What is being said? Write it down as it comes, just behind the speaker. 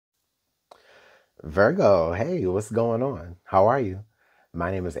Virgo, hey, what's going on? How are you?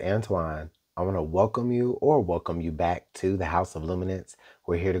 My name is Antoine. I want to welcome you back to the House of Luminance.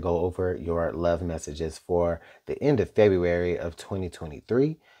 We're here to go over your love messages for the end of February of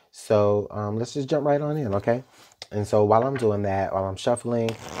 2023. So let's just jump right on in, okay? And so while I'm doing that, while I'm shuffling,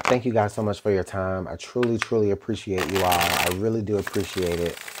 thank you guys so much for your time. I truly, truly appreciate you all. I really do appreciate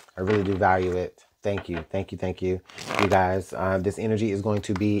it. I really do value it. Thank you, thank you, thank you. You guys, this energy is going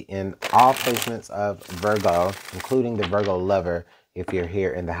to be in all placements of Virgo, including the Virgo lover if you're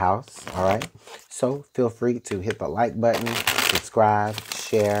here in the house, all right? So feel free to hit the like button, subscribe,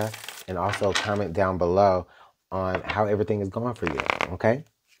 share, and also comment down below on how everything is going for you, okay?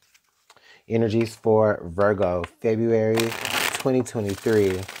 Energies for Virgo, February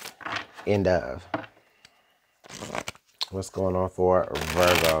 2023, end of. What's going on for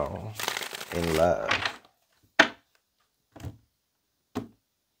Virgo in love?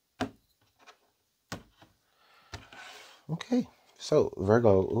 Okay, so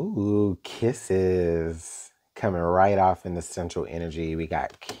Virgo, ooh, kisses coming right off in the central energy. We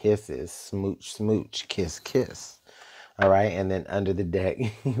got kisses, smooch, smooch, kiss, kiss. All right, and then under the deck,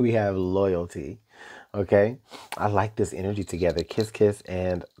 we have loyalty. Okay, I like this energy together, kiss, kiss,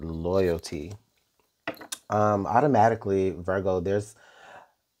 and loyalty. Automatically, Virgo, there's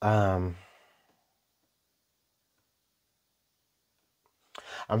I'm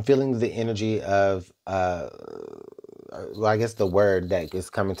feeling the energy of well, I guess the word that is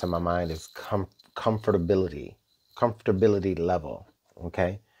coming to my mind is comfortability, comfortability level.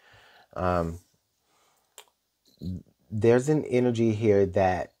 Okay. Um, there's an energy here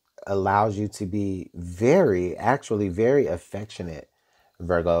that allows you to be actually very affectionate,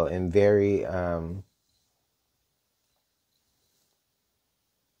 Virgo, and very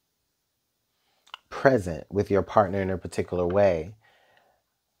present with your partner in a particular way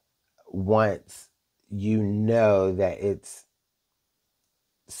once you know that it's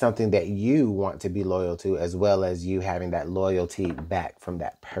something that you want to be loyal to, as well as you having that loyalty back from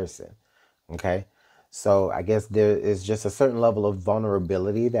that person. Okay. So I guess there is just a certain level of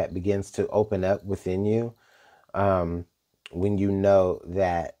vulnerability that begins to open up within you when you know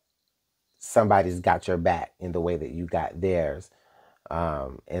that somebody's got your back in the way that you got theirs.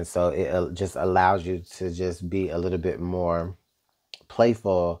 And so it just allows you to just be a little bit more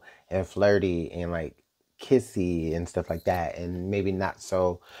playful and flirty and like kissy and stuff like that, and maybe not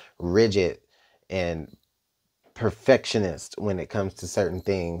so rigid and perfectionist when it comes to certain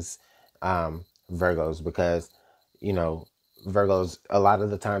things, Virgos, because you know Virgos, a lot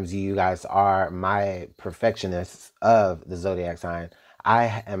of the times you guys are my perfectionists of the zodiac sign.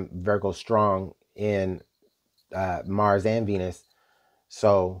 I am Virgo strong in Mars and Venus,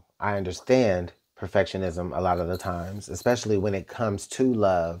 so I understand perfectionism a lot of the times, especially when it comes to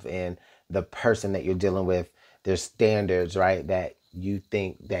love and the person that you're dealing with. There's standards, right, that you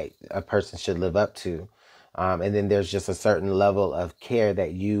think that a person should live up to. And then there's just a certain level of care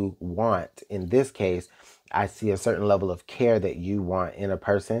that you want. In this case, I see a certain level of care that you want in a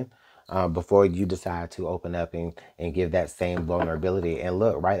person before you decide to open up and give that same vulnerability. And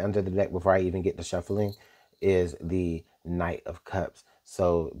look, right under the deck before I even get to shuffling is the Knight of Cups.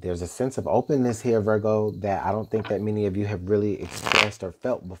 So there's a sense of openness here, Virgo, that I don't think that many of you have really expressed or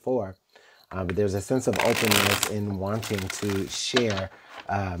felt before. But there's a sense of openness in wanting to share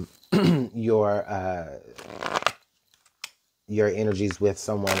your your energies with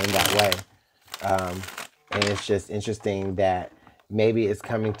someone in that way. And it's just interesting that maybe it's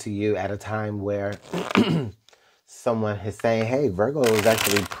coming to you at a time where someone is saying, hey, Virgo has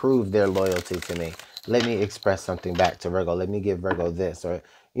actually proved their loyalty to me. Let me express something back to Virgo. Let me give Virgo this, or,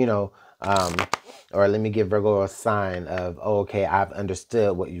 you know, or let me give Virgo a sign of, oh, okay, I've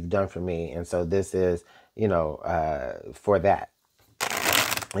understood what you've done for me. And so this is, for that.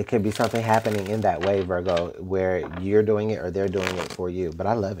 It could be something happening in that way, Virgo, where you're doing it or they're doing it for you. But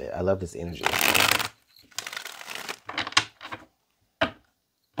I love it. I love this energy.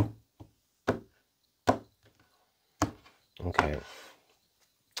 Okay.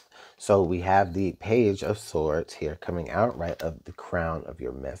 So we have the Page of Swords here coming out right of the crown of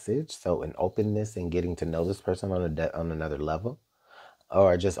your message. So an openness and getting to know this person on on another level,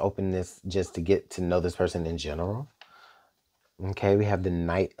 or just openness just to get to know this person in general. Okay, we have the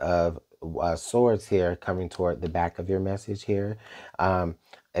Knight of Swords here coming toward the back of your message here.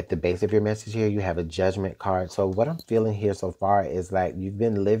 At the base of your message here, you have a Judgment card. So what I'm feeling here so far is like you've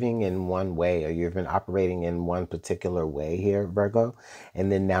been living in one way, or you've been operating in one particular way here, Virgo. And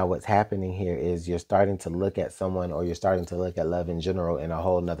then now what's happening here is you're starting to look at someone, or you're starting to look at love in general in a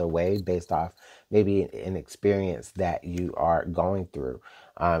whole nother way based off maybe an experience that you are going through.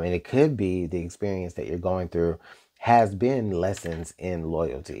 And it could be the experience that you're going through has been lessons in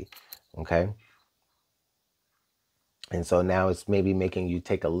loyalty. Okay. And so now it's maybe making you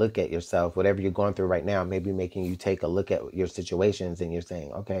take a look at yourself, whatever you're going through right now, maybe making you take a look at your situations, and you're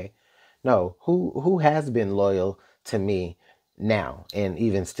saying, okay, no, who has been loyal to me now? And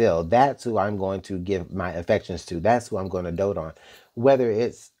even still, that's who I'm going to give my affections to. That's who I'm going to dote on, whether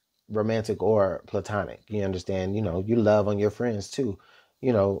it's romantic or platonic. You understand? You love on your friends too,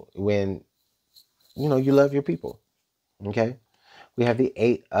 when, you love your people. Okay. We have the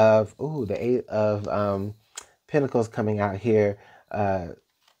eight of Pentacles coming out here, uh,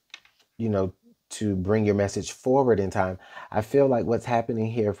 you know, to bring your message forward in time. I feel like what's happening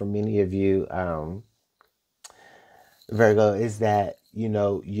here for many of you, Virgo, is that,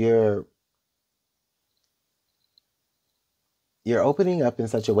 you're opening up in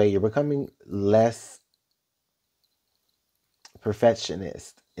such a way, you're becoming less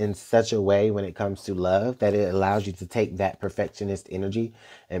perfectionist in such a way when it comes to love, that it allows you to take that perfectionist energy,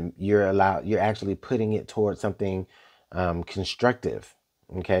 and you're actually putting it towards something constructive,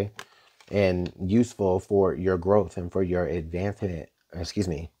 okay, and useful for your growth and for your advancement,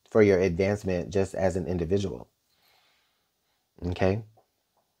 for your advancement just as an individual. Okay.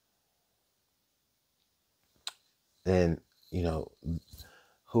 And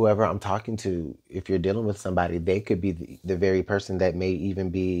whoever I'm talking to, if you're dealing with somebody, they could be the very person that may even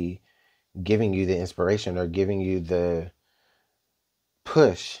be giving you the inspiration or giving you the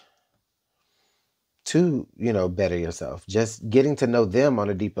push to, better yourself. Just getting to know them on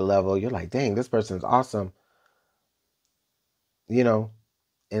a deeper level, you're like, dang, this person's awesome, you know.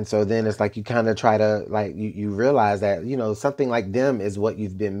 And so then it's like you kind of try to, like, you realize that, something like them is what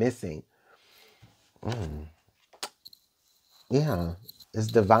you've been missing. Mm, yeah. This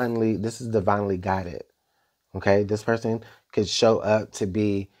is divinely guided. Okay. This person could show up to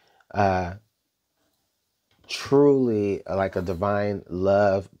be uh truly like a divine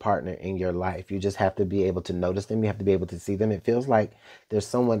love partner in your life. You just have to be able to notice them. You have to be able to see them. It feels like there's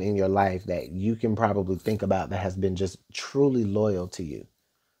someone in your life that you can probably think about that has been just truly loyal to you.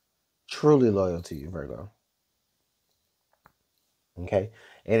 Truly loyal to you, Virgo. Okay.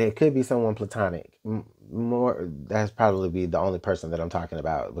 And it could be someone platonic. More, that's probably be the only person that I'm talking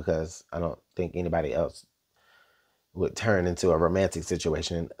about, because I don't think anybody else would turn into a romantic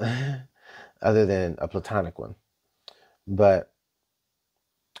situation other than a platonic one. But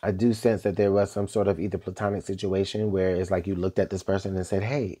I do sense that there was some sort of either platonic situation where it's like you looked at this person and said,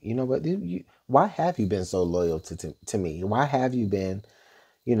 hey, you know what? Why have you been so loyal to me? Why have you been,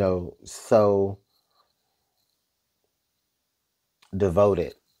 so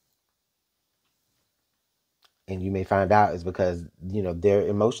devoted? And you may find out is because, their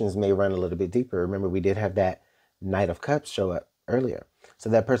emotions may run a little bit deeper. Remember, we did have that Knight of Cups show up earlier. So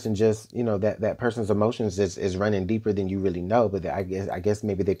that person just, that person's emotions is running deeper than you really know. But I guess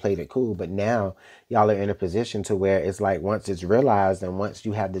maybe they played it cool. But now y'all are in a position to where it's like, once it's realized and once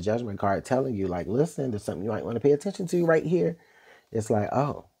you have the judgment card telling you, like, listen, there's something you might want to pay attention to right here. It's like,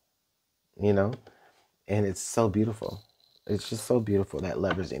 oh, you know, and it's so beautiful. It's just so beautiful, that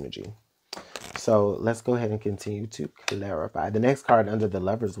Lover's energy. So let's go ahead and continue to clarify. The next card under the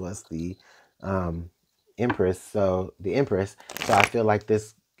Lovers was the Empress. So the Empress. So I feel like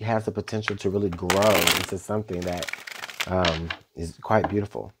this has the potential to really grow into something that is quite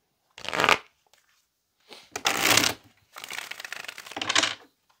beautiful.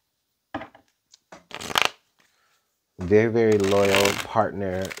 Very, very loyal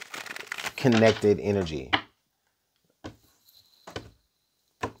partner, connected energy.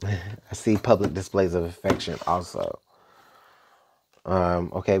 I see public displays of affection also.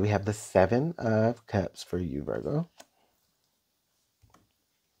 Okay, we have the Seven of Cups for you, Virgo.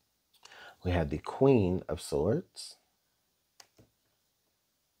 We have the Queen of Swords.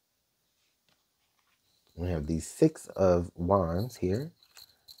 We have the Six of Wands here.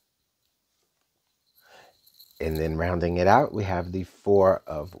 And then rounding it out, we have the Four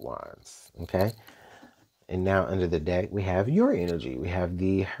of Wands. Okay. And now under the deck, we have your energy. We have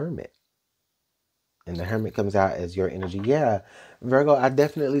the Hermit. And the Hermit comes out as your energy. Yeah, Virgo, I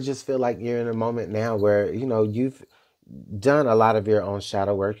definitely just feel like you're in a moment now where, you've done a lot of your own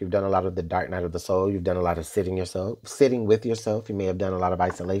shadow work. You've done a lot of the dark night of the soul. You've done a lot of sitting with yourself. You may have done a lot of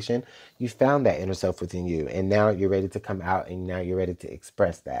isolation. You found that inner self within you, and now you're ready to come out, and now you're ready to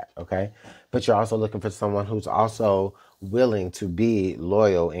express that. Okay. But you're also looking for someone who's also willing to be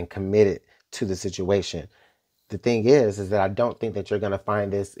loyal and committed to the situation. The thing is that I don't think that you're going to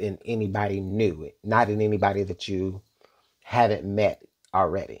find this in anybody new, not in anybody that you haven't met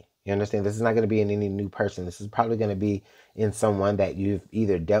already. You understand? This is not going to be in any new person. This is probably going to be in someone that you've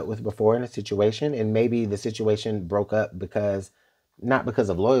either dealt with before in a situation, and maybe the situation broke up because, not because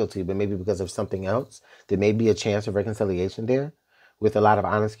of loyalty, but maybe because of something else. There may be a chance of reconciliation there with a lot of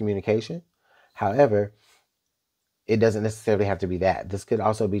honest communication. However, it doesn't necessarily have to be that. This could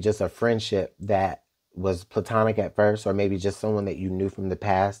also be just a friendship that was platonic at first, or maybe just someone that you knew from the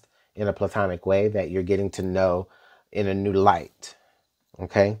past in a platonic way that you're getting to know in a new light.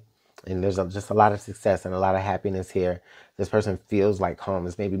 Okay? And there's just a lot of success and a lot of happiness here. This person feels like home.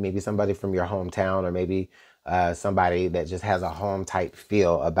 It's maybe somebody from your hometown, or maybe somebody that just has a home type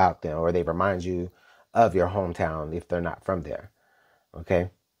feel about them, or they remind you of your hometown if they're not from there.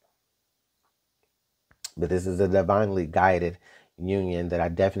 Okay? But this is a divinely guided union that I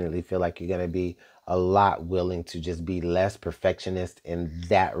definitely feel like you're going to be a lot willing to just be less perfectionist in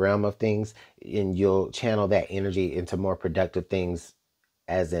that realm of things, and you'll channel that energy into more productive things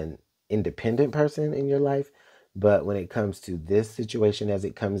as an independent person in your life. But when it comes to this situation as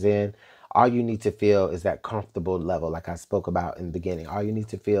it comes in, all you need to feel is that comfortable level, like I spoke about in the beginning. All you need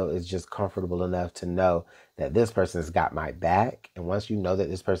to feel is just comfortable enough to know that this person's got my back. And once you know that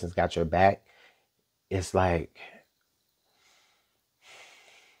this person's got your back, it's like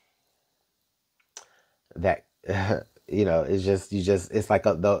that, it's just, it's like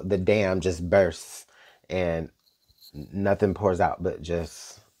the dam just bursts and nothing pours out but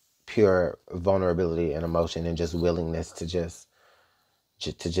just pure vulnerability and emotion and just willingness to just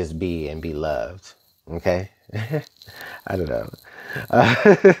be and be loved. Okay. I don't know. uh,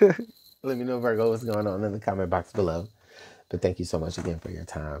 Let me know, Virgo, what's going on in the comment box below. But thank you so much again for your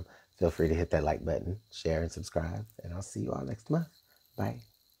time. Feel free to hit that like button, share, and subscribe, and I'll see you all next month. Bye.